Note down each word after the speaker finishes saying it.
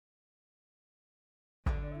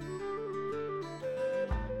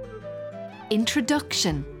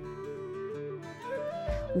Introduction.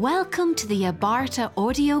 Welcome to the Abarta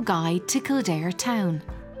audio guide to Kildare town.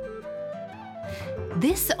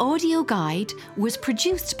 This audio guide was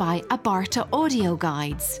produced by Abarta Audio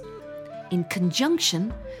Guides in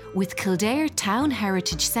conjunction with Kildare Town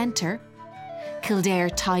Heritage Centre, Kildare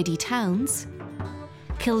Tidy Towns,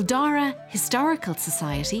 Kildare Historical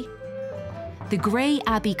Society, the Grey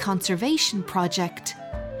Abbey Conservation Project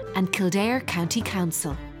and Kildare County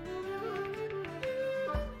Council.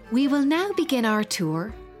 We will now begin our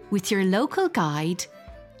tour with your local guide,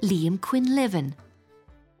 Liam Quinlivan.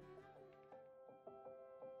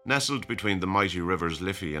 Nestled between the mighty rivers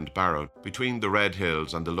Liffey and Barrow, between the Red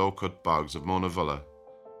Hills and the low-cut bogs of Monavulla,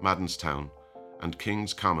 Maddenstown and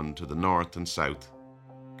King's Common to the north and south,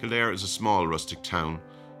 Kildare is a small rustic town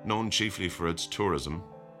known chiefly for its tourism,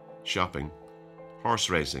 shopping, horse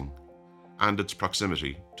racing and its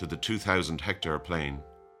proximity to the 2,000-hectare plain,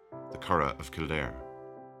 the Curragh of Kildare.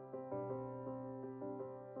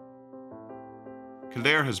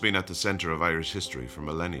 Kildare has been at the centre of Irish history for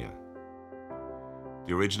millennia.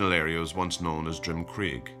 The original area was once known as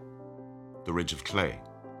Drimcreag, the Ridge of Clay,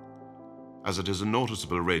 as it is a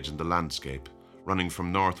noticeable ridge in the landscape running from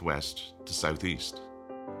northwest to southeast.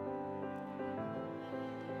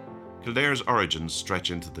 Kildare's origins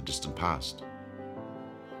stretch into the distant past.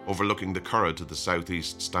 Overlooking the Curragh to the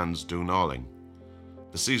southeast stands Doonalling,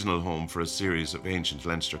 the seasonal home for a series of ancient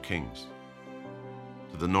Leinster kings.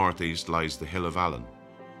 To the northeast lies the Hill of Allen,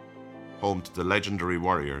 home to the legendary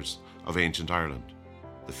warriors of ancient Ireland,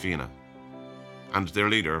 the Fianna, and their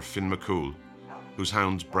leader Finn McCool, whose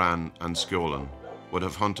hounds Bran and Skiolan would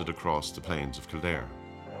have hunted across the plains of Kildare.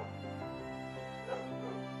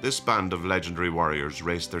 This band of legendary warriors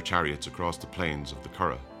raced their chariots across the plains of the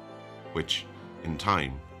Curragh, which, in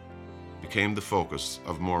time, became the focus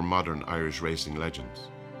of more modern Irish racing legends,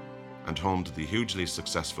 and home to the hugely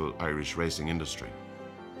successful Irish racing industry.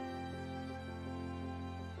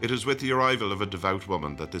 It is with the arrival of a devout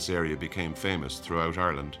woman that this area became famous throughout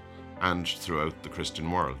Ireland and throughout the Christian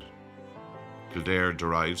world. Kildare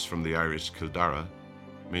derives from the Irish Kildare,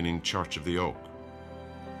 meaning Church of the Oak.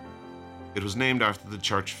 It was named after the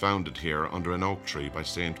church founded here under an oak tree by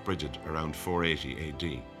Saint Bridget around 480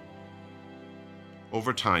 AD.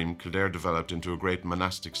 Over time, Kildare developed into a great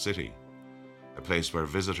monastic city, a place where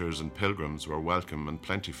visitors and pilgrims were welcome and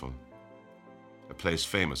plentiful, a place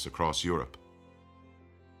famous across Europe.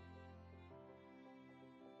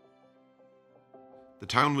 The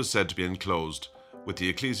town was said to be enclosed with the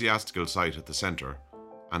ecclesiastical site at the centre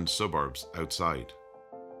and suburbs outside.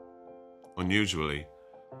 Unusually,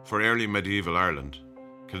 for early medieval Ireland,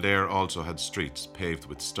 Kildare also had streets paved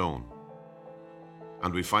with stone,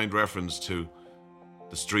 and we find reference to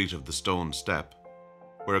the Street of the Stone Step,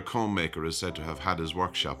 where a comb maker is said to have had his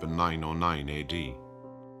workshop in 909 AD.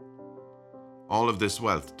 All of this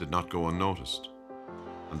wealth did not go unnoticed,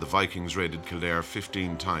 and the Vikings raided Kildare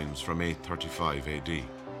 15 times from 835 AD.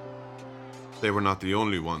 They were not the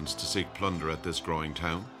only ones to seek plunder at this growing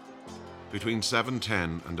town. Between 710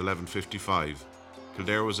 and 1155,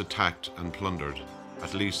 Kildare was attacked and plundered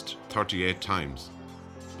at least 38 times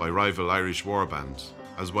by rival Irish warbands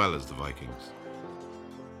as well as the Vikings.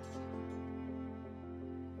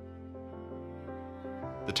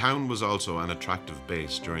 The town was also an attractive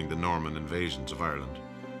base during the Norman invasions of Ireland,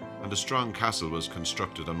 and a strong castle was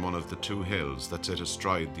constructed on one of the two hills that sit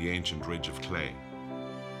astride the ancient Ridge of Clay.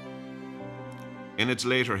 In its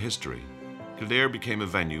later history, Kildare became a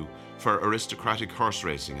venue for aristocratic horse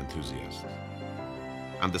racing enthusiasts,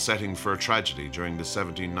 and the setting for a tragedy during the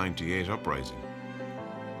 1798 uprising.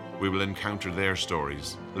 We will encounter their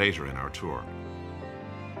stories later in our tour.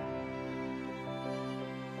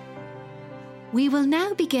 We will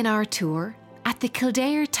now begin our tour at the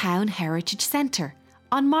Kildare Town Heritage Centre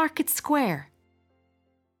on Market Square.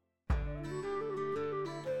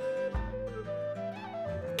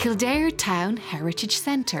 Kildare Town Heritage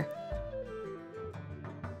Centre.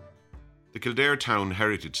 The Kildare Town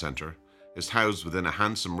Heritage Centre is housed within a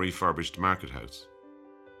handsome refurbished market house.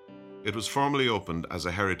 It was formally opened as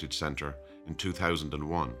a heritage centre in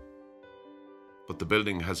 2001, but the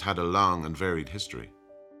building has had a long and varied history.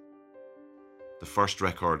 The first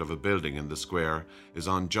record of a building in the square is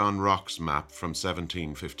on John Rock's map from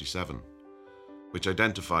 1757, which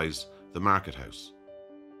identifies the market house.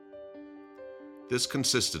 This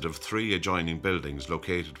consisted of 3 adjoining buildings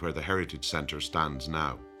located where the Heritage Centre stands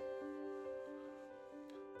now.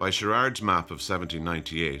 By Sherard's map of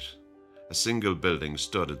 1798, a single building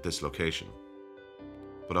stood at this location,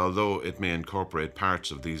 but although it may incorporate parts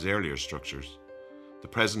of these earlier structures, the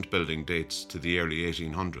present building dates to the early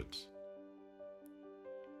 1800s.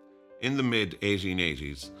 In the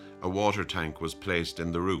mid-1880s, a water tank was placed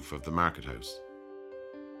in the roof of the market house.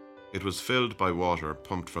 It was filled by water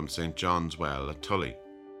pumped from St. John's Well at Tully,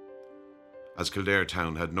 as Kildare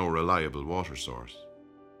town had no reliable water source.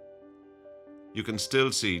 You can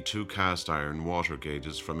still see two cast iron water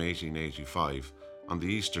gauges from 1885 on the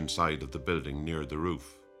eastern side of the building near the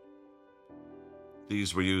roof.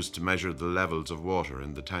 These were used to measure the levels of water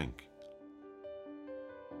in the tank.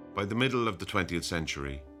 By the middle of the 20th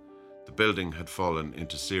century, the building had fallen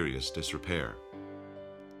into serious disrepair.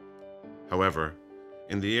 However,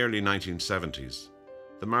 in the early 1970s,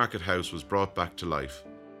 the market house was brought back to life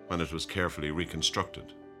when it was carefully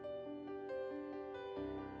reconstructed.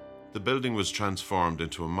 The building was transformed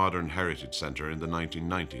into a modern heritage centre in the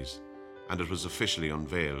 1990s, and it was officially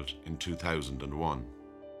unveiled in 2001.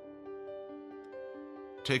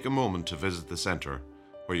 Take a moment to visit the centre,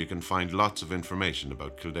 where you can find lots of information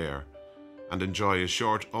about Kildare and enjoy a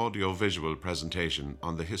short audio-visual presentation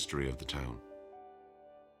on the history of the town.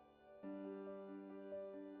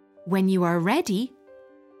 When you are ready,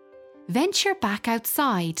 venture back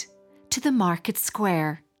outside to the market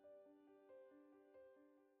square.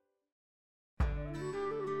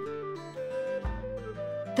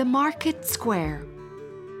 The market square.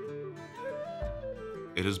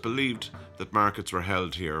 It is believed that markets were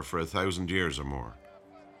held here for 1,000 years or more,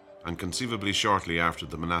 and conceivably shortly after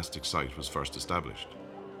the monastic site was first established.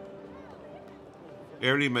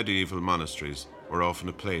 Early medieval monasteries were often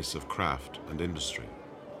a place of craft and industry.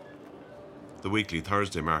 The weekly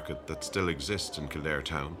Thursday market that still exists in Kildare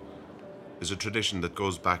town is a tradition that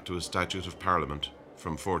goes back to a Statute of Parliament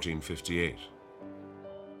from 1458.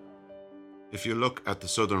 If you look at the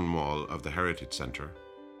southern wall of the Heritage Centre,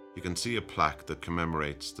 you can see a plaque that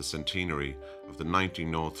commemorates the centenary of the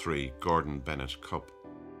 1903 Gordon Bennett Cup,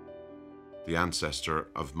 the ancestor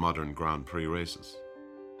of modern Grand Prix races.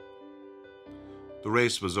 The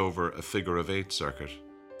race was over a figure-of-eight circuit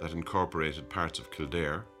that incorporated parts of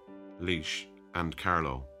Kildare, Laois and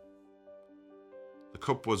Carlow. The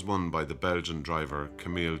cup was won by the Belgian driver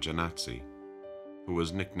Camille Janazzi, who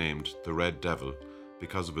was nicknamed the Red Devil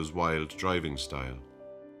because of his wild driving style.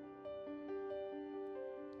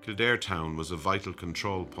 Kildare town was a vital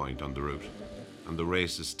control point on the route, and the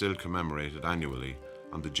race is still commemorated annually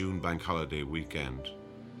on the June bank holiday weekend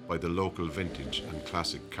by the local vintage and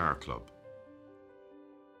classic car club.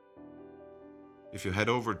 If you head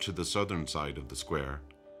over to the southern side of the square,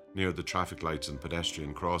 near the traffic lights and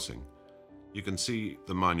pedestrian crossing, you can see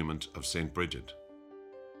the monument of St. Bridget.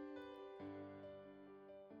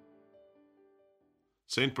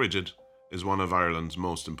 St. Bridget is one of Ireland's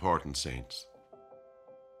most important saints.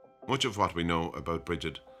 Much of what we know about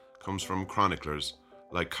Bridget comes from chroniclers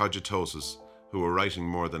like Cogitosus, who were writing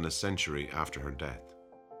more than a century after her death.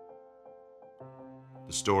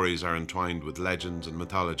 The stories are entwined with legends and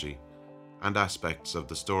mythology, and aspects of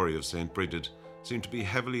the story of St. Bridget seem to be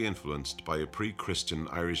heavily influenced by a pre-Christian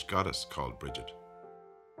Irish goddess called Bridget.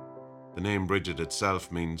 The name Bridget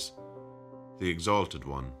itself means the Exalted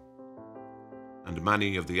One, and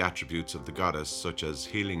many of the attributes of the goddess, such as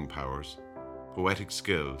healing powers, poetic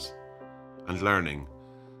skills, and learning,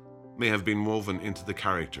 may have been woven into the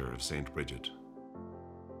character of St. Bridget.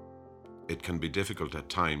 It can be difficult at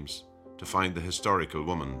times to find the historical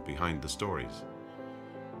woman behind the stories.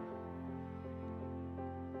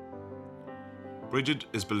 Bridget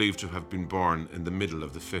is believed to have been born in the middle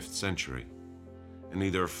of the 5th century, in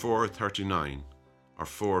either 439 or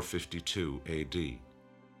 452 AD,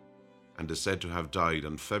 and is said to have died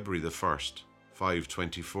on February the 1st,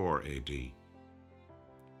 524 AD.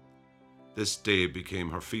 This day became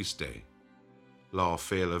her feast day, Lá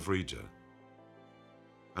Féile Bhríde,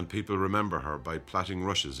 and people remember her by plaiting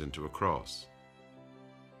rushes into a cross.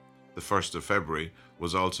 The 1st of February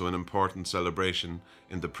was also an important celebration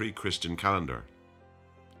in the pre-Christian calendar.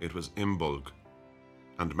 It was Imbolg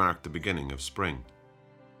and marked the beginning of spring.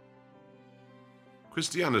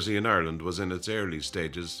 Christianity in Ireland was in its early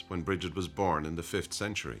stages when Bridget was born in the 5th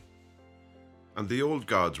century, and the old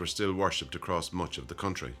gods were still worshipped across much of the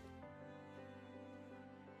country.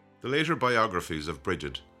 The later biographies of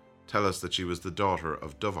Bridget tell us that she was the daughter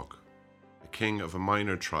of Dovach, a king of a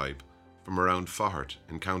minor tribe from around Faughart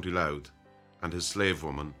in County Louth, and his slave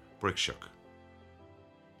woman, Brickshock.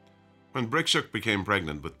 When Brickshock became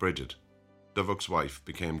pregnant with Bridget, Dovach's wife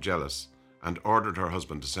became jealous and ordered her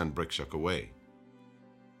husband to send Brickshock away.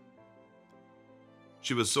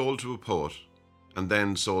 She was sold to a poet and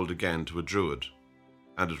then sold again to a druid,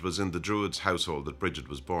 and it was in the druid's household that Bridget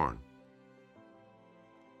was born.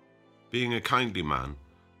 Being a kindly man,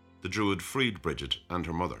 the druid freed Bridget and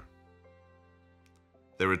her mother.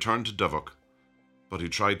 They returned to Dovach, but he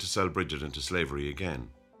tried to sell Bridget into slavery again,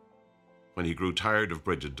 when he grew tired of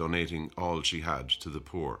Bridget donating all she had to the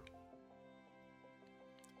poor.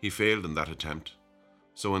 He failed in that attempt,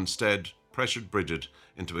 so instead pressured Bridget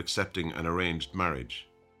into accepting an arranged marriage.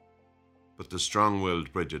 But the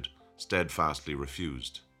strong-willed Bridget steadfastly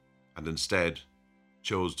refused, and instead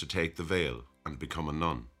chose to take the veil and become a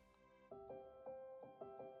nun.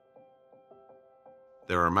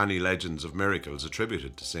 There are many legends of miracles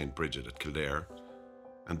attributed to St. Bridget at Kildare,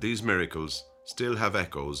 and these miracles still have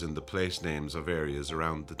echoes in the place names of areas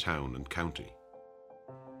around the town and county.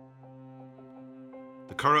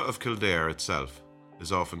 The Curragh of Kildare itself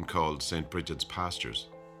is often called St. Bridget's Pastures.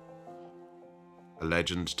 A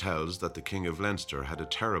legend tells that the King of Leinster had a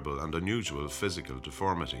terrible and unusual physical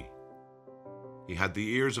deformity. He had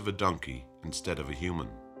the ears of a donkey instead of a human.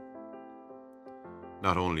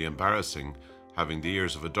 Not only embarrassing, having the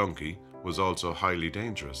ears of a donkey was also highly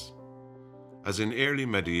dangerous, as in early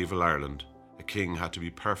medieval Ireland, a king had to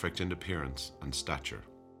be perfect in appearance and stature.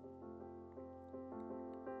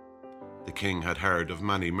 The king had heard of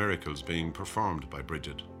many miracles being performed by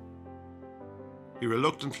Bridget. He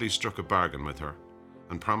reluctantly struck a bargain with her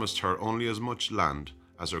and promised her only as much land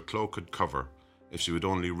as her cloak could cover if she would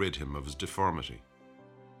only rid him of his deformity.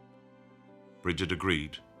 Bridget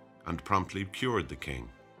agreed and promptly cured the king.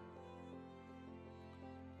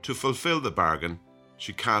 To fulfill the bargain,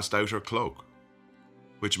 she cast out her cloak,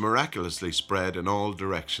 which miraculously spread in all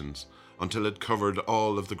directions until it covered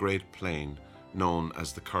all of the great plain known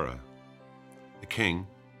as the Curragh. The king,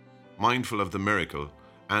 mindful of the miracle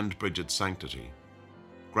and Bridget's sanctity,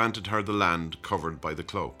 granted her the land covered by the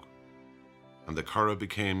cloak, and the Curragh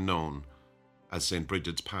became known as St.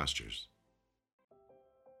 Bridget's Pastures.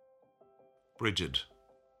 Bridget,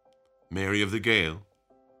 Mary of the Gale,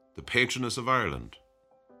 the patroness of Ireland,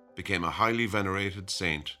 became a highly venerated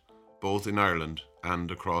saint both in Ireland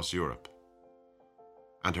and across Europe,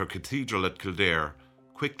 and her cathedral at Kildare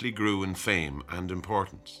quickly grew in fame and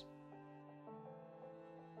importance.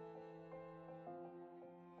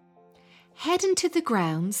 Head into the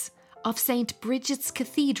grounds of St. Bridget's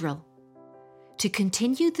Cathedral to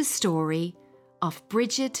continue the story of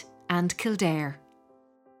Bridget and Kildare.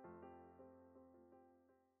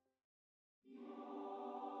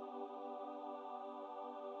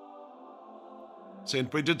 St.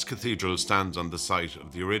 Bridget's Cathedral stands on the site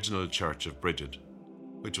of the original Church of Bridget,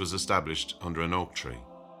 which was established under an oak tree.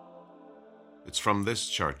 It's from this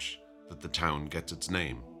church that the town gets its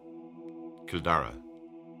name, Kildare,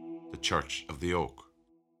 the Church of the Oak.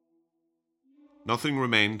 Nothing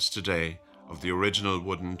remains today of the original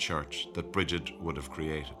wooden church that Bridget would have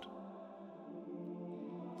created.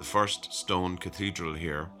 The first stone cathedral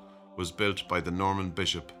here was built by the Norman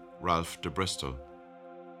bishop Ralph de Bristol,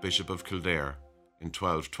 Bishop of Kildare, in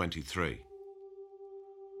 1223.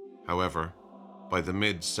 However, by the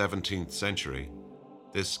mid-17th century,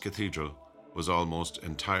 this cathedral was almost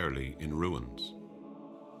entirely in ruins.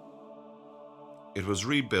 It was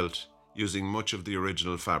rebuilt using much of the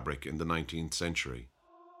original fabric in the 19th century,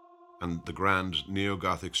 and the grand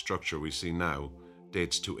neo-Gothic structure we see now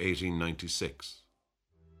dates to 1896.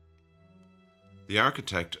 The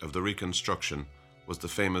architect of the reconstruction was the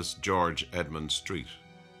famous George Edmund Street,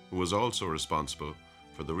 who was also responsible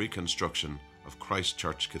for the reconstruction of Christ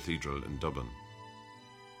Church Cathedral in Dublin.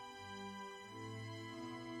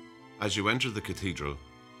 As you enter the cathedral,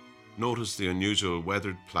 notice the unusual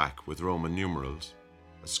weathered plaque with Roman numerals,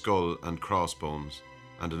 a skull and crossbones,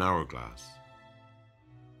 and an hourglass.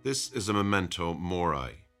 This is a memento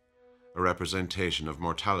mori, a representation of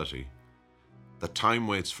mortality, that time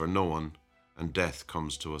waits for no one and death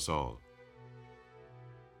comes to us all.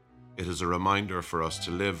 It is a reminder for us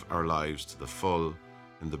to live our lives to the full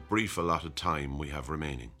in the brief allotted time we have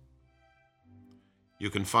remaining. You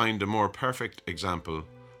can find a more perfect example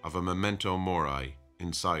of a memento mori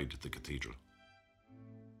inside the cathedral.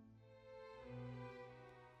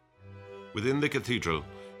 Within the cathedral,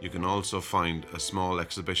 you can also find a small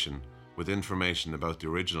exhibition with information about the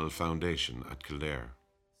original foundation at Kildare.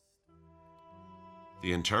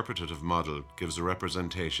 The interpretative model gives a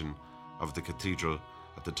representation of the cathedral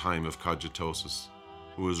at the time of Cogitosus,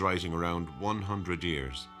 who was writing around 100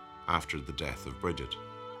 years after the death of Bridget.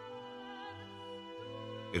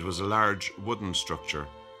 It was a large wooden structure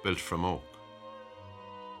built from oak,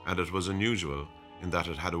 and it was unusual in that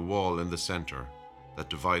it had a wall in the centre that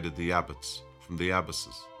divided the abbots from the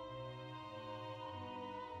abbesses.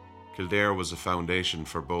 Kildare was a foundation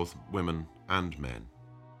for both women and men.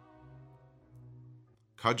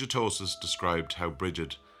 Cogitosus described how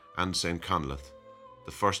Bridget and St. Conleth,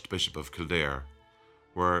 the first bishop of Kildare,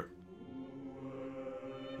 were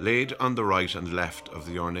Laid on the right and left of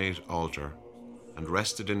the ornate altar, and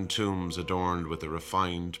rested in tombs adorned with a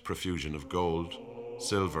refined profusion of gold,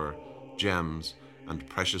 silver, gems, and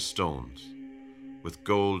precious stones, with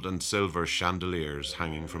gold and silver chandeliers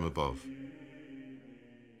hanging from above.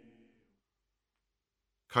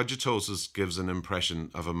 Cogitosus gives an impression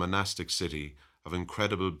of a monastic city of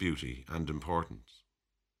incredible beauty and importance.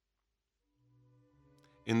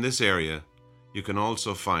 In this area, you can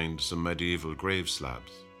also find some medieval grave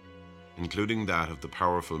slabs, including that of the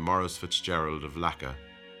powerful Maurice Fitzgerald of Lacca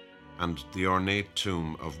and the ornate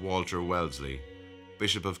tomb of Walter Wellesley,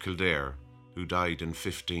 Bishop of Kildare, who died in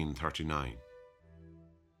 1539.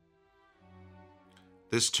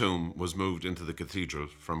 This tomb was moved into the cathedral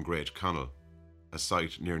from Great Connell, a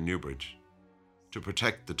site near Newbridge, to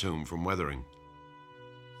protect the tomb from weathering.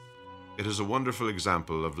 It is a wonderful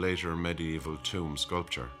example of later medieval tomb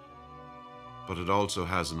sculpture, but it also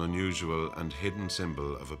has an unusual and hidden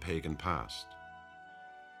symbol of a pagan past.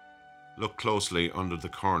 Look closely under the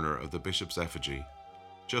corner of the bishop's effigy,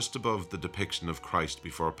 just above the depiction of Christ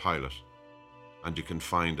before Pilate, and you can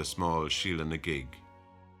find a small Sheila na gig.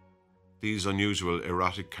 These unusual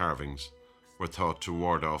erotic carvings were thought to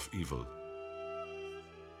ward off evil.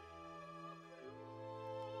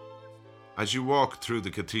 As you walk through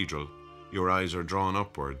the cathedral, your eyes are drawn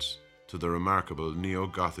upwards to the remarkable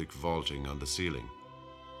neo-Gothic vaulting on the ceiling.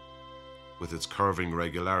 With its curving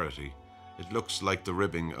regularity, it looks like the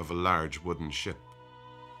ribbing of a large wooden ship.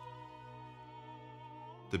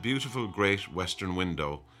 The beautiful great western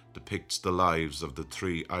window depicts the lives of the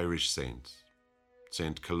three Irish saints: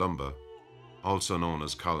 Saint Columba, also known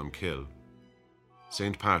as Columkill,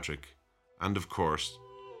 Saint Patrick, and of course,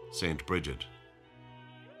 Saint Bridget.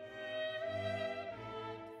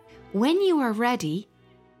 When you are ready,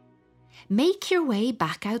 make your way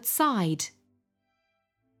back outside.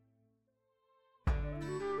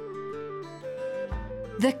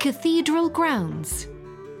 The cathedral grounds.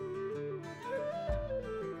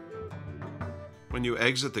 When you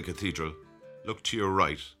exit the cathedral, look to your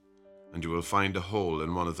right and you will find a hole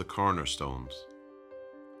in one of the cornerstones.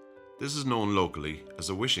 This is known locally as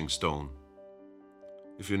a wishing stone.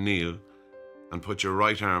 If you kneel and put your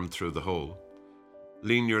right arm through the hole,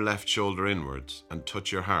 lean your left shoulder inwards and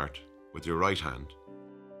touch your heart with your right hand,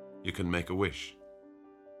 you can make a wish.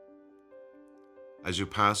 As you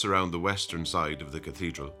pass around the western side of the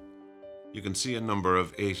cathedral, you can see a number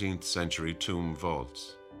of 18th century tomb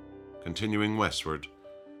vaults. Continuing westward,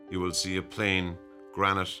 you will see a plain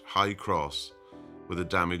granite high cross with a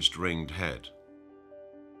damaged ringed head.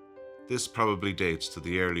 This probably dates to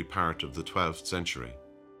the early part of the 12th century,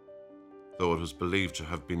 though it was believed to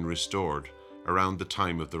have been restored around the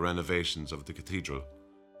time of the renovations of the cathedral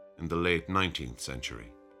in the late 19th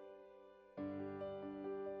century.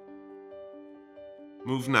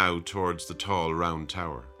 Move now towards the tall round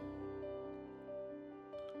tower.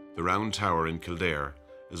 The round tower in Kildare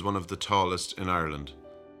is one of the tallest in Ireland,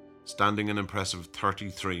 standing an impressive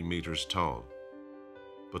 33 metres tall,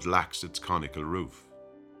 but lacks its conical roof.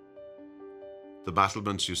 The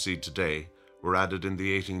battlements you see today were added in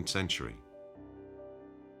the 18th century.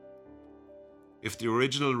 If the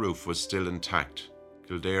original roof was still intact,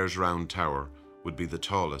 Kildare's round tower would be the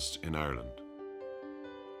tallest in Ireland.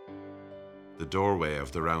 The doorway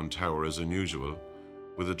of the round tower is unusual,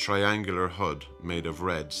 with a triangular hood made of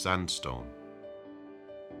red sandstone.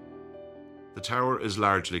 The tower is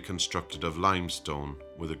largely constructed of limestone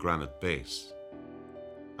with a granite base,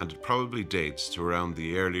 and it probably dates to around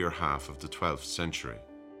the earlier half of the 12th century.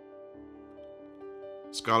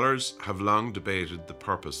 Scholars have long debated the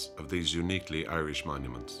purpose of these uniquely Irish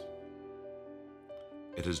monuments.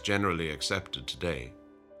 It is generally accepted today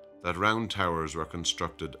that round towers were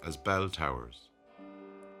constructed as bell towers.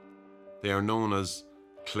 They are known as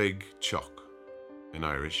Clig Chuck in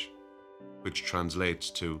Irish, which translates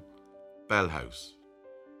to bell house.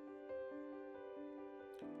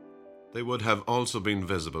 They would have also been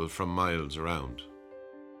visible from miles around,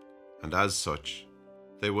 and as such,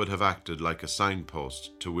 they would have acted like a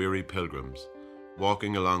signpost to weary pilgrims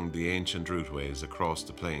walking along the ancient routeways across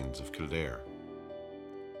the plains of Kildare.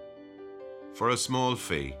 For a small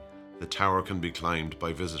fee, the tower can be climbed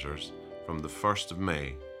by visitors from the 1st of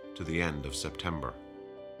May to the end of September.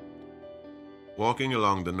 Walking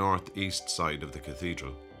along the northeast side of the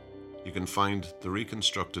cathedral, you can find the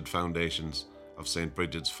reconstructed foundations of St.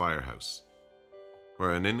 Bridget's firehouse,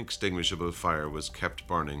 where an inextinguishable fire was kept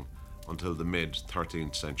burning until the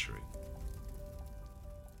mid-13th century.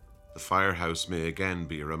 The firehouse may again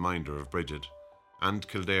be a reminder of Bridget and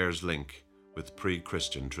Kildare's link with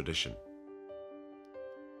pre-Christian tradition.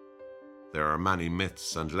 There are many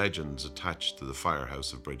myths and legends attached to the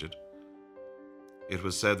firehouse of Bridget. It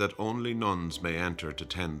was said that only nuns may enter to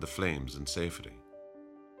tend the flames in safety.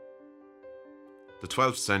 The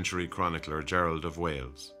 12th century chronicler Gerald of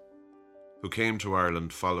Wales, who came to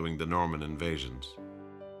Ireland following the Norman invasions,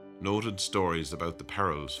 noted stories about the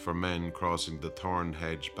perils for men crossing the thorn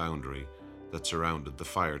hedge boundary that surrounded the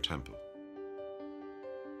fire temple.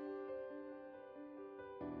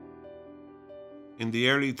 In the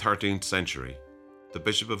early 13th century, the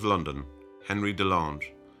Bishop of London, Henry de Launde,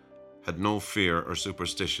 had no fear or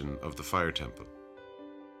superstition of the fire temple.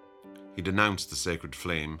 He denounced the sacred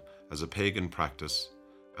flame as a pagan practice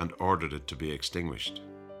and ordered it to be extinguished.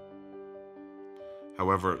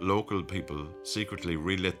 However, local people secretly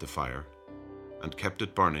relit the fire and kept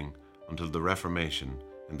it burning until the Reformation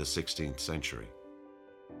in the 16th century.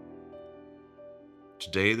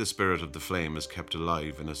 Today, the spirit of the flame is kept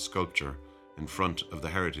alive in a sculpture in front of the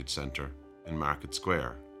Heritage Centre in Market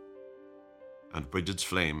Square, and Bridget's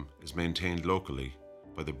flame is maintained locally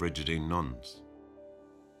by the Brigidine nuns.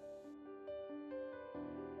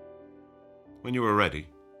 When you are ready,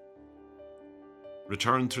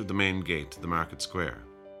 return through the main gate to the Market Square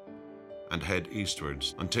and head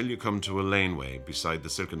eastwards until you come to a laneway beside the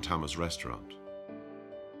Silk and Thomas restaurant.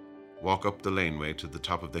 Walk up the laneway to the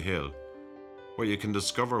top of the hill, where you can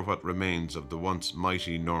discover what remains of the once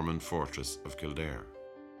mighty Norman fortress of Kildare.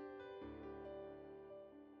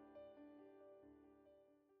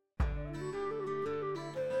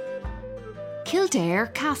 Kildare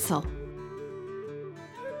Castle.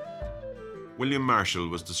 William Marshall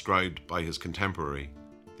was described by his contemporary,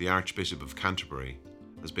 the Archbishop of Canterbury,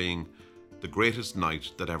 as being the greatest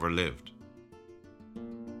knight that ever lived.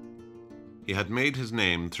 He had made his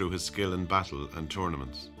name through his skill in battle and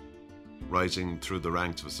tournaments, rising through the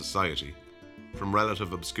ranks of society from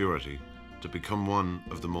relative obscurity to become one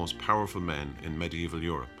of the most powerful men in medieval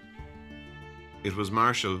Europe. It was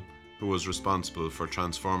Marshall who was responsible for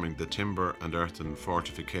transforming the timber and earthen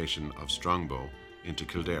fortification of Strongbow into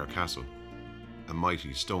Kildare Castle, a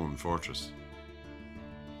mighty stone fortress.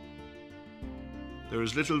 There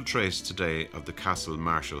is little trace today of the castle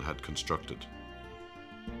Marshall had constructed.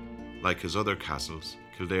 Like his other castles,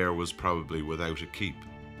 Kildare was probably without a keep,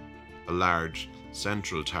 a large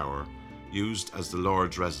central tower used as the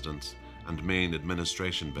Lord's residence and main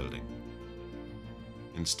administration building.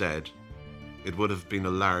 Instead, it would have been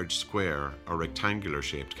a large square or rectangular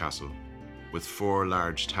shaped castle with 4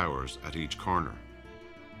 large towers at each corner.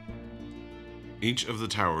 Each of the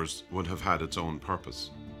towers would have had its own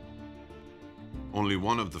purpose. Only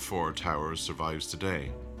one of the 4 towers survives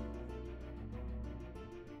today.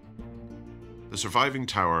 The surviving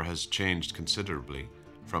tower has changed considerably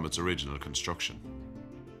from its original construction.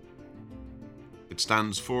 It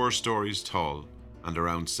stands 4 stories tall and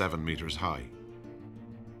around 7 meters high.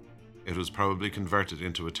 It was probably converted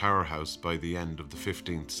into a tower house by the end of the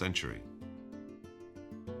 15th century.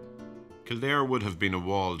 Kildare would have been a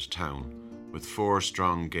walled town with 4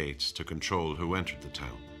 strong gates to control who entered the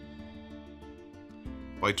town.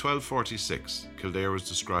 By 1246, Kildare was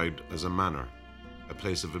described as a manor, a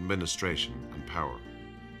place of administration and power.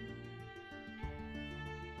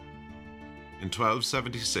 In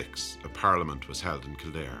 1276, a parliament was held in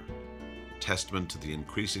Kildare, testament to the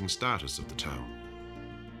increasing status of the town.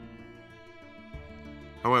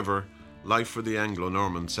 However, life for the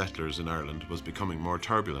Anglo-Norman settlers in Ireland was becoming more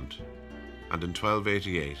turbulent, and in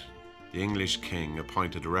 1288, the English king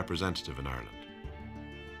appointed a representative in Ireland.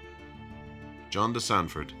 John de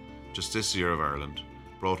Sandford, Justiciar of Ireland,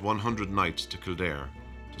 brought 100 knights to Kildare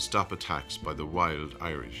to stop attacks by the wild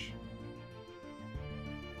Irish.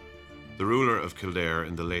 The ruler of Kildare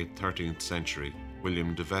in the late 13th century,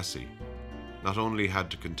 William de Vesey, not only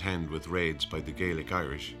had to contend with raids by the Gaelic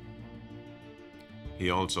Irish, he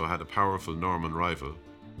also had a powerful Norman rival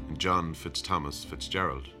in John FitzThomas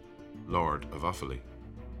Fitzgerald, Lord of Offaly.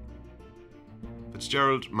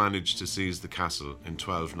 Fitzgerald managed to seize the castle in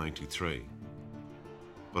 1293,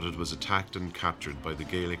 but it was attacked and captured by the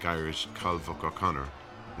Gaelic Irish Calvach O'Connor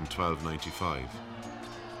in 1295,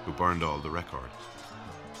 who burned all the records.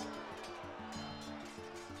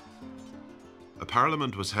 A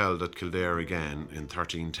parliament was held at Kildare again in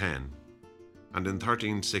 1310, and in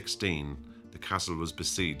 1316 the castle was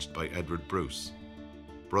besieged by Edward Bruce,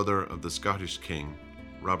 brother of the Scottish king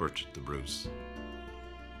Robert the Bruce,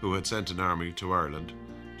 who had sent an army to Ireland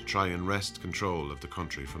to try and wrest control of the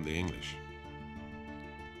country from the English.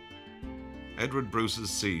 Edward Bruce's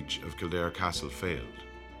siege of Kildare Castle failed,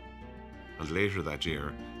 and later that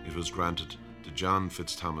year it was granted to John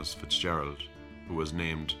FitzThomas Fitzgerald, who was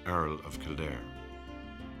named Earl of Kildare.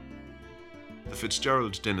 The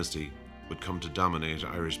Fitzgerald dynasty would come to dominate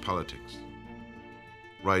Irish politics,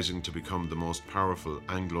 rising to become the most powerful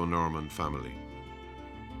Anglo-Norman family.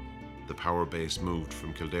 The power base moved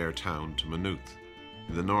from Kildare town to Maynooth,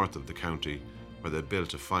 in the north of the county, where they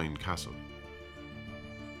built a fine castle.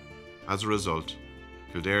 As a result,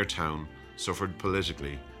 Kildare town suffered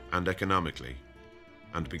politically and economically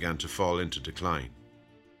and began to fall into decline.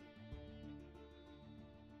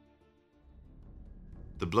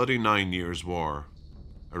 The Bloody 9 Years' War,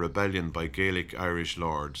 a rebellion by Gaelic Irish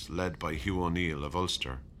lords led by Hugh O'Neill of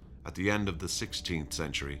Ulster at the end of the 16th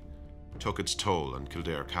century, took its toll on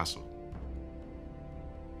Kildare Castle.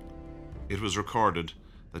 It was recorded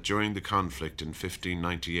that during the conflict in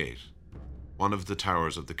 1598, one of the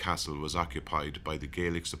towers of the castle was occupied by the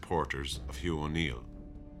Gaelic supporters of Hugh O'Neill,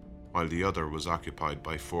 while the other was occupied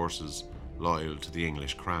by forces loyal to the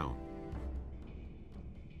English crown.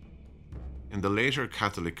 In the later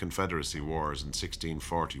Catholic Confederacy Wars in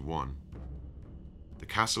 1641, the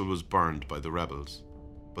castle was burned by the rebels,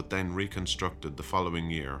 but then reconstructed the following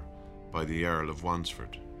year by the Earl of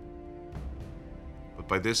Wansford. But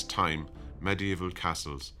by this time, medieval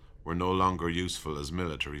castles were no longer useful as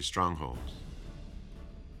military strongholds.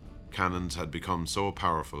 Cannons had become so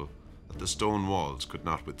powerful that the stone walls could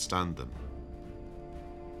not withstand them.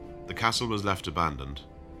 The castle was left abandoned,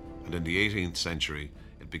 and in the 18th century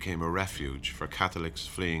it became a refuge for Catholics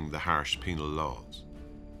fleeing the harsh penal laws.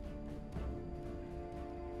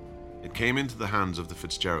 It came into the hands of the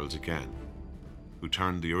Fitzgeralds again, who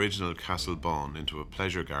turned the original Castle Bawn into a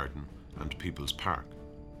pleasure garden and people's park.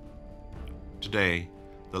 Today,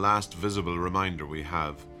 the last visible reminder we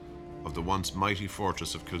have of the once mighty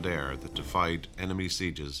fortress of Kildare that defied enemy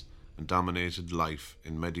sieges and dominated life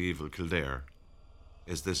in medieval Kildare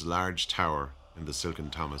is this large tower in the Silken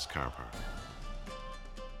Thomas car park.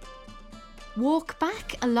 Walk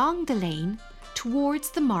back along the lane towards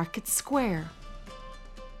the market square.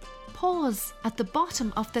 Pause at the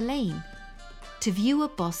bottom of the lane to view a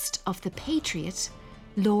bust of the patriot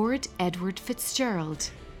Lord Edward Fitzgerald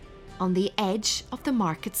on the edge of the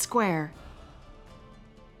market square.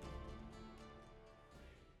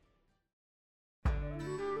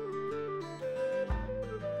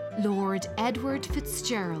 Lord Edward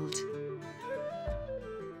Fitzgerald.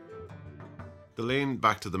 The lane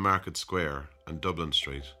back to the market square and Dublin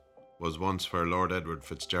Street was once where Lord Edward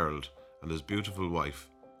Fitzgerald and his beautiful wife,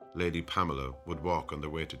 Lady Pamela, would walk on their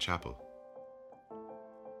way to chapel.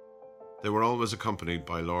 They were always accompanied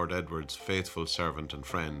by Lord Edward's faithful servant and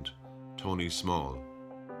friend, Tony Small,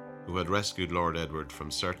 who had rescued Lord Edward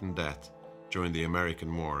from certain death during the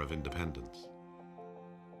American War of Independence.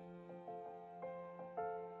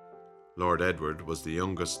 Lord Edward was the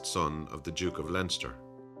youngest son of the Duke of Leinster,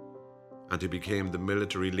 and he became the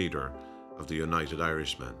military leader of the United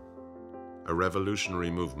Irishmen, a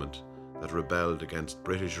revolutionary movement that rebelled against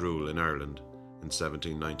British rule in Ireland in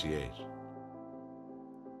 1798.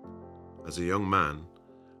 As a young man,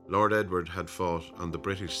 Lord Edward had fought on the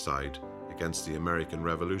British side against the American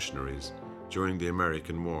revolutionaries during the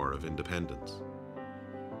American War of Independence.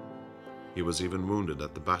 He was even wounded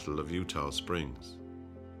at the Battle of Eutaw Springs,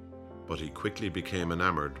 but he quickly became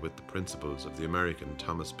enamored with the principles of the American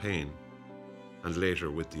Thomas Paine and later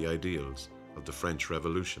with the ideals of the French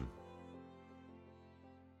Revolution.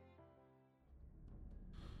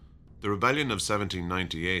 The rebellion of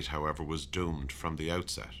 1798, however, was doomed from the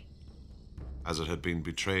outset, as it had been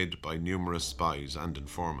betrayed by numerous spies and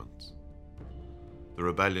informants. The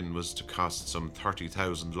rebellion was to cost some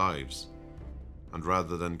 30,000 lives, and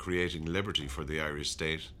rather than creating liberty for the Irish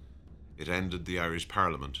state, it ended the Irish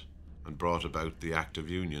Parliament and brought about the Act of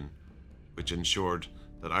Union, which ensured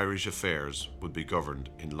that Irish affairs would be governed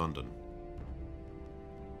in London.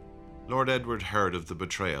 Lord Edward heard of the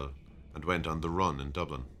betrayal and went on the run in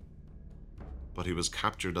Dublin, but he was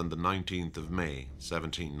captured on the 19th of May,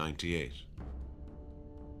 1798.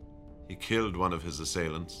 He killed one of his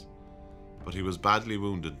assailants, but he was badly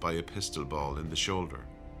wounded by a pistol ball in the shoulder.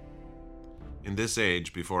 In this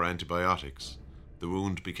age before antibiotics, the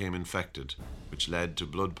wound became infected, which led to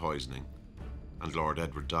blood poisoning, and Lord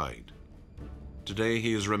Edward died. Today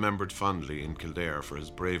he is remembered fondly in Kildare for his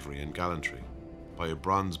bravery and gallantry, by a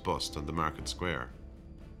bronze bust on the market square,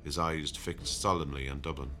 his eyes fixed solemnly on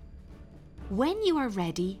Dublin. When you are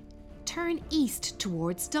ready, turn east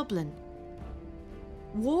towards Dublin.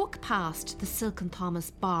 Walk past the Silken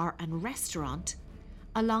Thomas Bar and Restaurant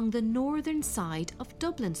along the northern side of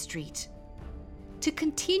Dublin Street. To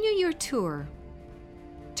continue your tour,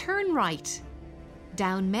 turn right,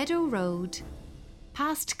 down Meadow Road,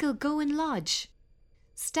 past Kilgowan Lodge.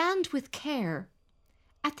 Stand with care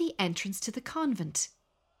at the entrance to the convent.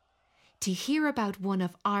 to hear about one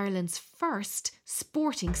of Ireland's first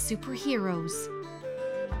sporting superheroes.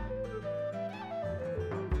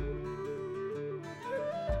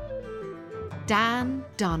 Dan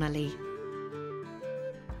Donnelly.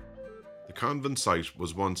 The convent site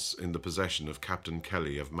was once in the possession of Captain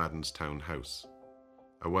Kelly of Maddenstown House,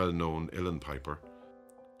 a well-known uilleann piper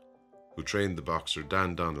who trained the boxer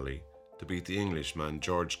Dan Donnelly to beat the Englishman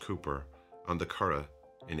George Cooper on the Curragh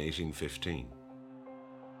in 1815.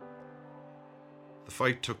 The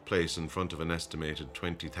fight took place in front of an estimated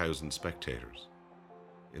 20,000 spectators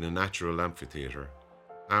in a natural amphitheatre,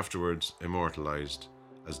 afterwards immortalised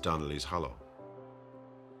as Donnelly's Hollow.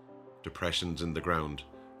 Depressions in the ground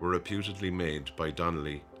were reputedly made by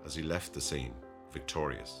Donnelly as he left the scene,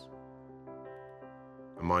 victorious.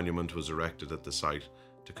 A monument was erected at the site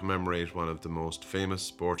to commemorate one of the most famous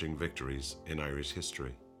sporting victories in Irish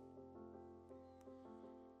history.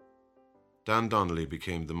 Dan Donnelly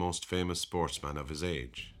became the most famous sportsman of his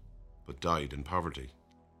age, but died in poverty.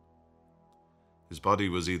 His body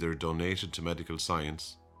was either donated to medical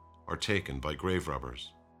science or taken by grave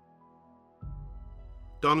robbers.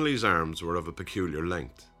 Donnelly's arms were of a peculiar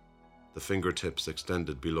length. The fingertips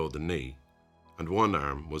extended below the knee, and one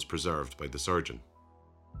arm was preserved by the surgeon.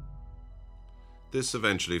 This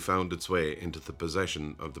eventually found its way into the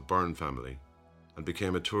possession of the Byrne family and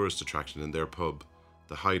became a tourist attraction in their pub,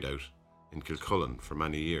 The Hideout, in Kilcullen for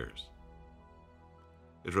many years.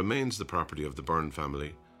 It remains the property of the Byrne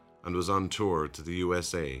family and was on tour to the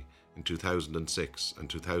USA in 2006 and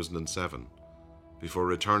 2007 before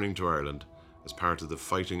returning to Ireland as part of the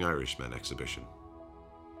Fighting Irishmen exhibition.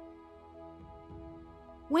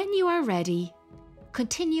 When you are ready,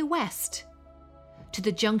 continue west to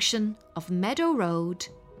the junction of Meadow Road,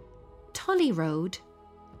 Tully Road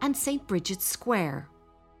and St. Bridget's Square.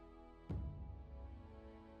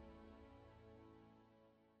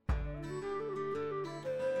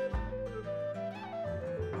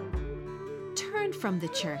 Turn from the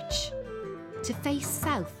church to face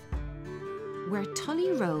south, where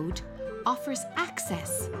Tully Road offers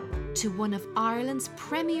access to one of Ireland's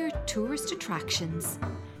premier tourist attractions,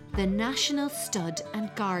 the National Stud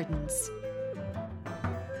and Gardens.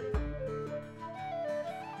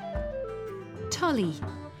 Tully,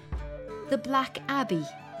 the Black Abbey,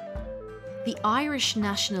 the Irish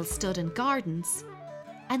National Stud and Gardens,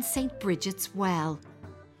 and St. Bridget's Well.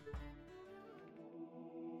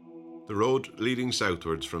 The road leading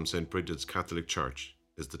southwards from St. Bridget's Catholic Church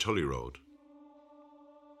is the Tully Road.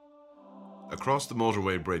 Across the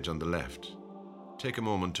motorway bridge on the left, take a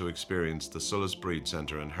moment to experience the Sullis Breed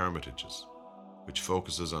Centre and Hermitages, which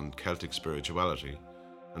focuses on Celtic spirituality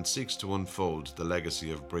and seeks to unfold the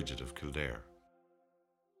legacy of Bridget of Kildare.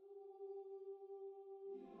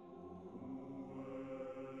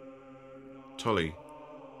 Tully,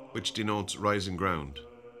 which denotes rising ground,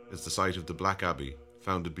 is the site of the Black Abbey,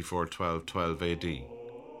 founded before 1212 AD,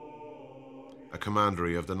 a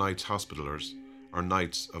commandery of the Knights Hospitallers, or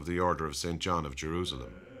Knights of the Order of St. John of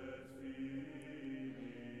Jerusalem.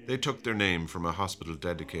 They took their name from a hospital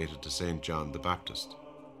dedicated to St. John the Baptist,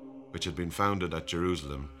 which had been founded at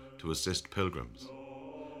Jerusalem to assist pilgrims.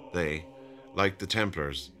 They, like the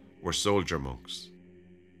Templars, were soldier monks.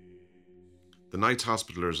 The Knights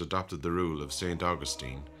Hospitallers adopted the rule of St.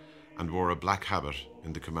 Augustine and wore a black habit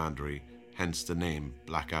in the commandery, hence the name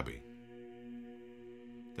Black Abbey.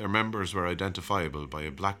 Their members were identifiable by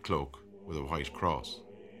a black cloak with a white cross.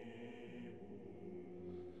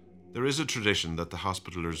 There is a tradition that the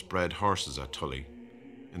Hospitallers bred horses at Tully.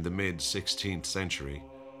 In the mid-16th century,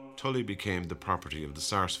 Tully became the property of the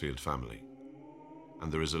Sarsfield family,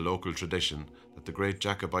 and there is a local tradition that the great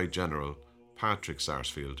Jacobite general Patrick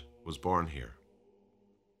Sarsfield was born here.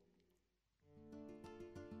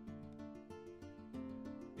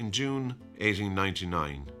 In June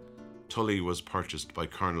 1899, Tully was purchased by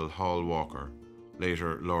Colonel Hall Walker,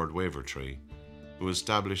 later Lord Wavertree, who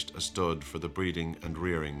established a stud for the breeding and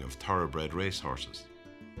rearing of thoroughbred racehorses.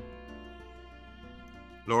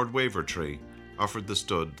 Lord Wavertree offered the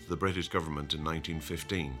stud to the British government in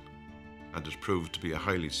 1915, and it proved to be a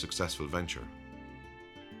highly successful venture.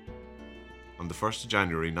 On the 1st of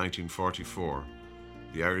January 1944,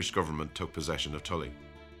 the Irish government took possession of Tully.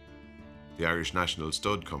 The Irish National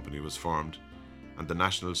Stud Company was formed, and the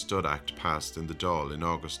National Stud Act passed in the Dáil in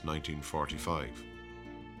August 1945.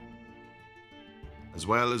 As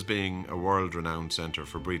well as being a world-renowned centre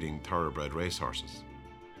for breeding thoroughbred racehorses,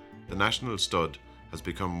 the National Stud has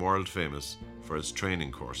become world-famous for its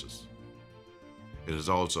training courses. It is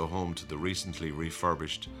also home to the recently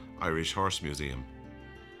refurbished Irish Horse Museum,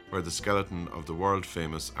 where the skeleton of the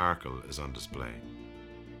world-famous Arkle is on display.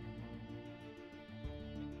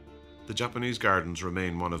 The Japanese gardens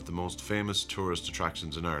remain one of the most famous tourist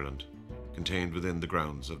attractions in Ireland, contained within the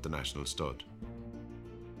grounds of the National Stud.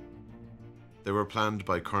 They were planned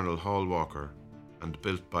by Colonel Hall Walker and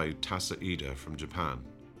built by Tasa Ida from Japan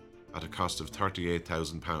at a cost of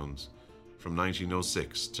 £38,000 from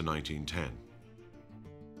 1906 to 1910.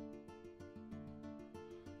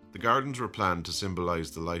 The gardens were planned to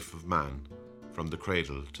symbolise the life of man from the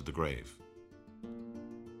cradle to the grave.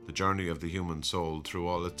 The journey of the human soul through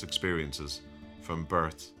all its experiences, from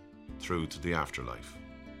birth through to the afterlife.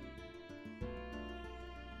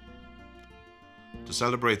 To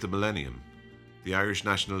celebrate the millennium, the Irish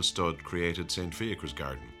National Stud created St. Fiacre's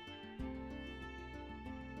Garden.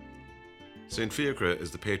 St. Fiacre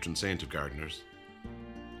is the patron saint of gardeners,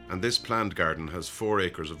 and this planned garden has 4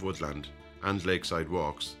 acres of woodland and lakeside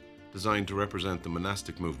walks designed to represent the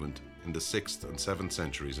monastic movement in the 6th and 7th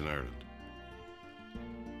centuries in Ireland.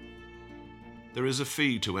 There is a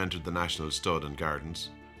fee to enter the National Stud and Gardens,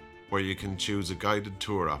 where you can choose a guided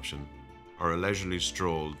tour option or a leisurely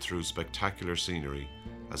stroll through spectacular scenery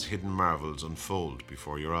as hidden marvels unfold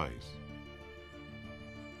before your eyes.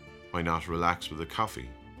 Why not relax with a coffee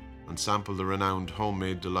and sample the renowned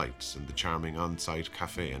homemade delights in the charming on-site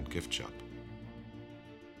cafe and gift shop?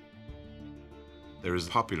 There is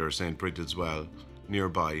a popular St. Bridget's Well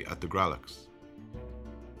nearby at the Grallochs.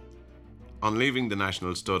 On leaving the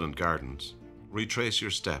National Stud and Gardens, retrace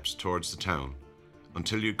your steps towards the town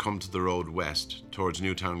until you come to the road west towards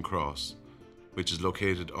Newtown Cross, which is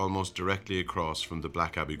located almost directly across from the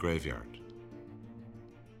Black Abbey graveyard.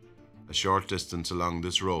 A short distance along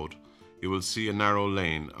this road, you will see a narrow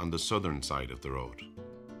lane on the southern side of the road.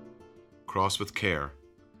 Cross with care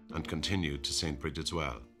and continue to St. Bridget's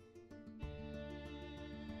Well.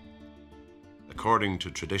 According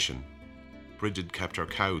to tradition, Bridget kept her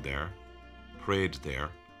cow there, prayed there,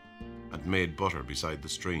 and made butter beside the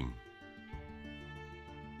stream.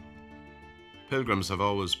 Pilgrims have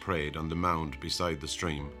always prayed on the mound beside the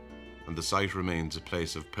stream, and the site remains a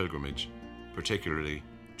place of pilgrimage, particularly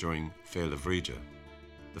during Féile of Bríde,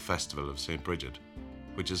 the festival of St. Bridget,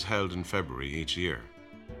 which is held in February each year.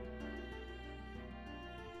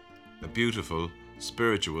 A beautiful,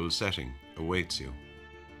 spiritual setting awaits you.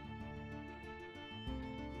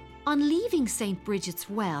 On leaving St. Bridget's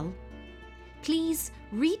Well, please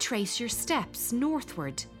retrace your steps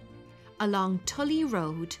northward along Tully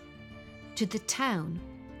Road to the town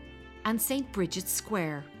and St. Bridget's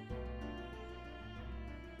Square.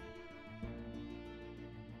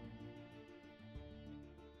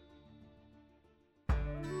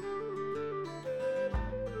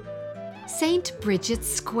 St. Bridget's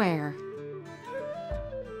Square.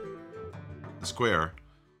 The square,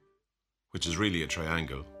 which is really a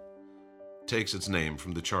triangle, takes its name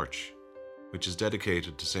from the church, which is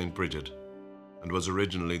dedicated to St. Bridget and was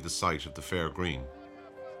originally the site of the Fair Green.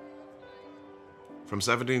 From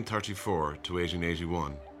 1734 to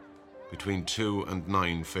 1881, between 2 and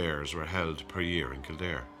 9 fairs were held per year in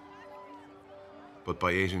Kildare. But by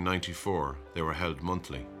 1894, they were held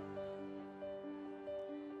monthly.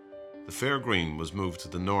 The Fair Green was moved to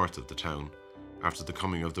the north of the town after the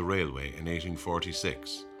coming of the railway in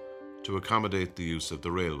 1846 to accommodate the use of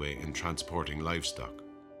the railway in transporting livestock.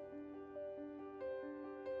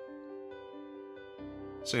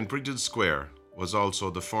 St. Bridget's Square was also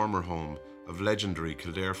the former home of legendary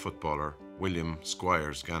Kildare footballer William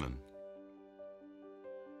Squires Gannon.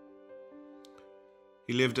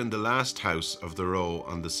 He lived in the last house of the row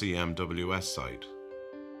on the CMWS side.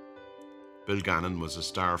 Bill Gannon was a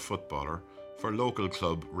star footballer for local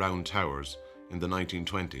club Round Towers in the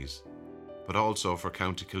 1920s, but also for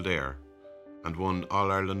County Kildare, and won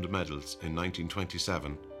All-Ireland medals in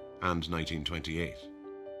 1927 and 1928.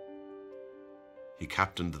 He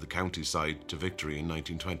captained the county side to victory in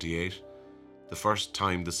 1928, the first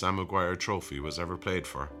time the Sam Maguire Trophy was ever played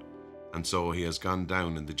for, and so he has gone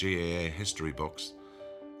down in the GAA history books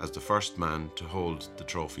as the first man to hold the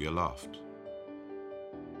trophy aloft.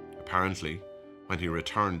 Apparently, when he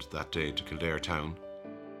returned that day to Kildare town,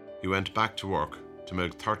 he went back to work to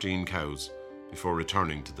milk 13 cows before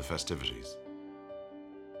returning to the festivities.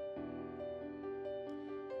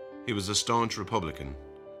 He was a staunch Republican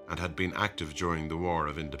and had been active during the War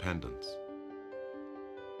of Independence.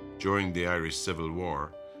 During the Irish Civil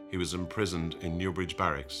War, he was imprisoned in Newbridge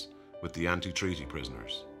Barracks with the anti-treaty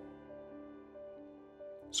prisoners.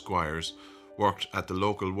 Squires worked at the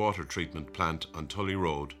local water treatment plant on Tully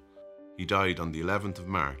Road. He died on the 11th of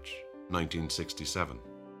March, 1967.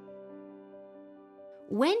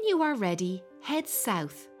 When you are ready, head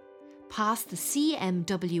south, past the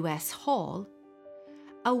CMWS Hall,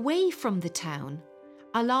 away from the town,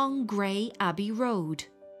 along Grey Abbey Road,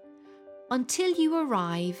 until you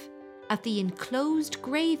arrive at the enclosed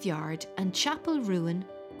graveyard and chapel ruin,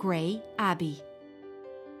 Grey Abbey.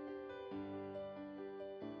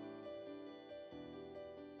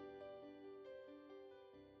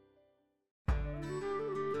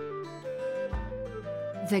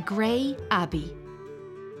 The Grey Abbey.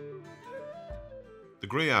 The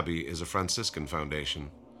Grey Abbey is a Franciscan foundation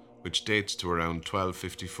which dates to around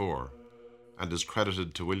 1254 and is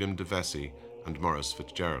credited to William de Vesey and Maurice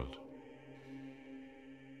Fitzgerald.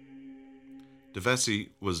 De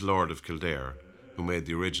Vesey was Lord of Kildare, who made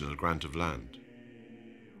the original grant of land,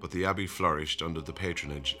 but the abbey flourished under the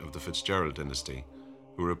patronage of the Fitzgerald dynasty,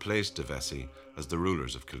 who replaced de Vesey as the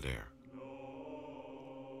rulers of Kildare.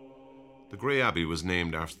 The Grey Abbey was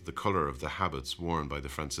named after the colour of the habits worn by the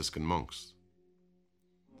Franciscan monks.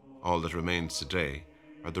 All that remains today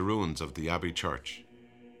are the ruins of the Abbey Church,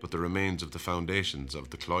 but the remains of the foundations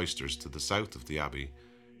of the cloisters to the south of the Abbey,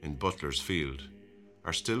 in Butler's Field,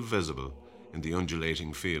 are still visible in the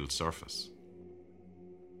undulating field surface.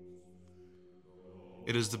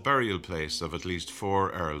 It is the burial place of at least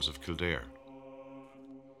 4 Earls of Kildare.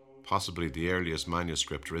 Possibly the earliest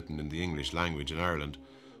manuscript written in the English language in Ireland,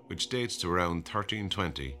 which dates to around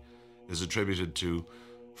 1320, is attributed to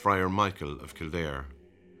Friar Michael of Kildare,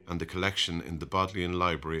 and the collection in the Bodleian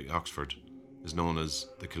Library, Oxford, is known as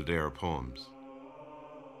the Kildare Poems.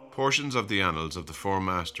 Portions of the annals of the 4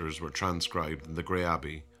 masters were transcribed in the Grey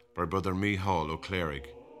Abbey by Brother Mihal O'Clerig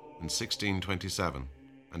in 1627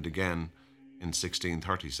 and again in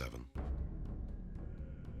 1637.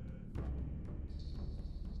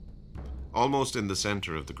 Almost in the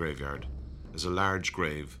centre of the graveyard is a large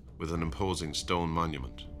grave with an imposing stone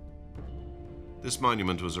monument. This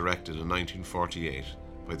monument was erected in 1948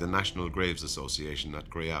 by the National Graves Association at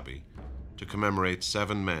Grey Abbey to commemorate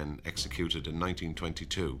 7 men executed in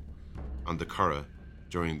 1922 on the Curragh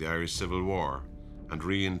during the Irish Civil War and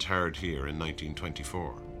reinterred here in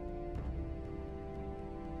 1924.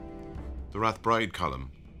 The Rathbride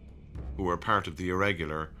column, who were part of the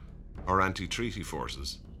irregular or anti-treaty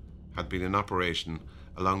forces, had been in operation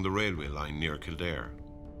along the railway line near Kildare.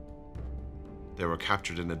 They were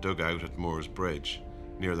captured in a dugout at Moore's Bridge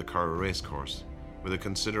near the Curragh racecourse with a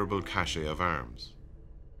considerable cache of arms.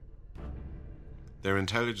 Their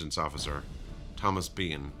intelligence officer, Thomas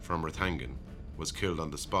Bean from Rathangan, was killed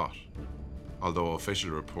on the spot, although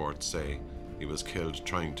official reports say he was killed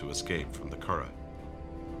trying to escape from the Curragh.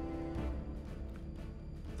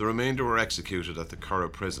 The remainder were executed at the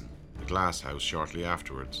Curragh prison, the glass house, shortly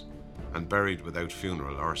afterwards, and buried without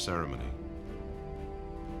funeral or ceremony.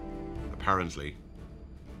 Apparently,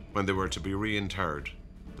 when they were to be reinterred,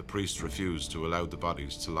 the priest refused to allow the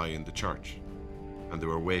bodies to lie in the church, and they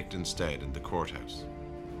were waked instead in the courthouse.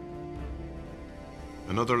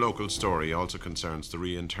 Another local story also concerns the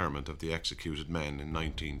reinterment of the executed men in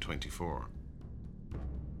 1924.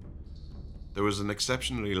 There was an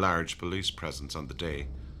exceptionally large police presence on the day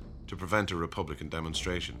to prevent a Republican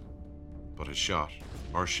demonstration, but a shot,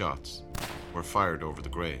 or shots, were fired over the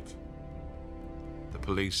grave. The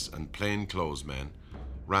police and plainclothes men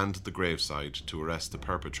ran to the graveside to arrest the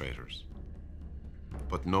perpetrators,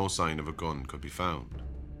 but no sign of a gun could be found.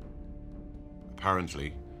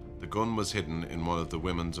 Apparently, the gun was hidden in one of the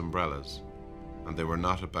women's umbrellas, and they were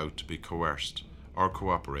not about to be coerced or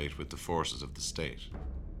cooperate with the forces of the state.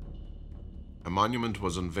 A monument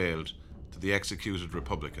was unveiled to the executed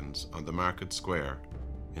Republicans on the Market Square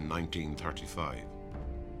in 1935.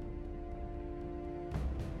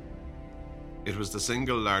 It was the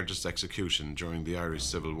single largest execution during the Irish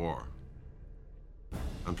Civil War,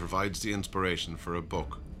 and provides the inspiration for a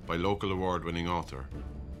book by local award-winning author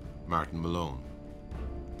Martin Malone,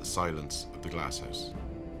 The Silence of the Glasshouse.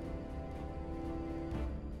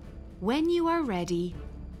 When you are ready,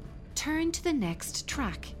 turn to the next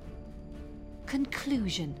track.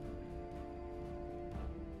 Conclusion.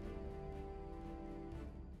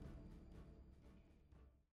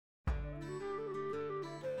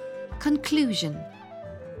 Conclusion.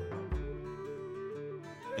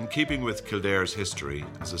 In keeping with Kildare's history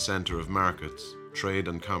as a centre of markets, trade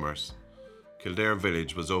and commerce, Kildare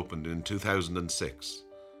Village was opened in 2006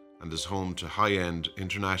 and is home to high-end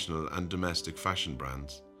international and domestic fashion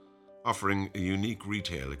brands, offering a unique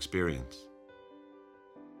retail experience.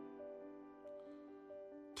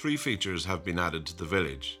 3 features have been added to the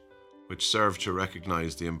village, which serve to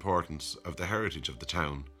recognise the importance of the heritage of the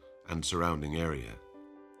town and surrounding area.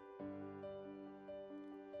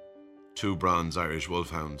 2 bronze Irish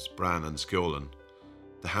wolfhounds, Bran and Skiolan,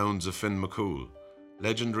 the hounds of Finn McCool,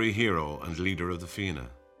 legendary hero and leader of the Fianna,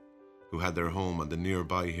 who had their home on the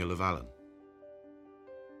nearby Hill of Allen.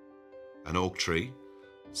 An oak tree,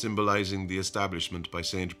 symbolising the establishment by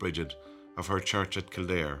St. Bridget of her church at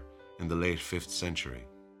Kildare in the late 5th century.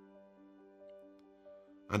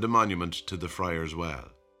 And a monument to the Friars' Well,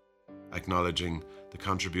 acknowledging the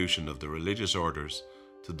contribution of the religious orders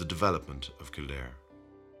to the development of Kildare.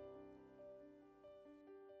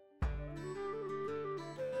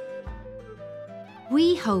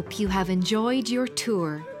 We hope you have enjoyed your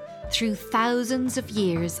tour through thousands of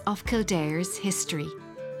years of Kildare's history.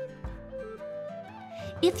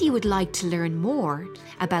 If you would like to learn more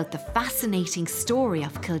about the fascinating story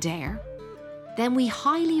of Kildare, then we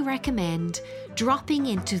highly recommend dropping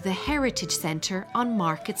into the Heritage Centre on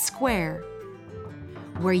Market Square,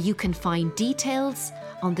 where you can find details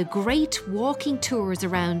on the great walking tours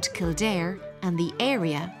around Kildare and the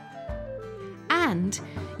area, and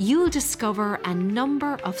you'll discover a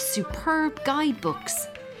number of superb guidebooks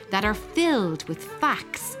that are filled with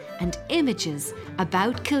facts and images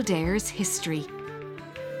about Kildare's history.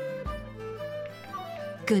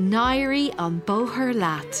 Gunairi an bóthar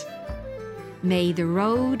leat. May the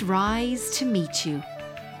road rise to meet you.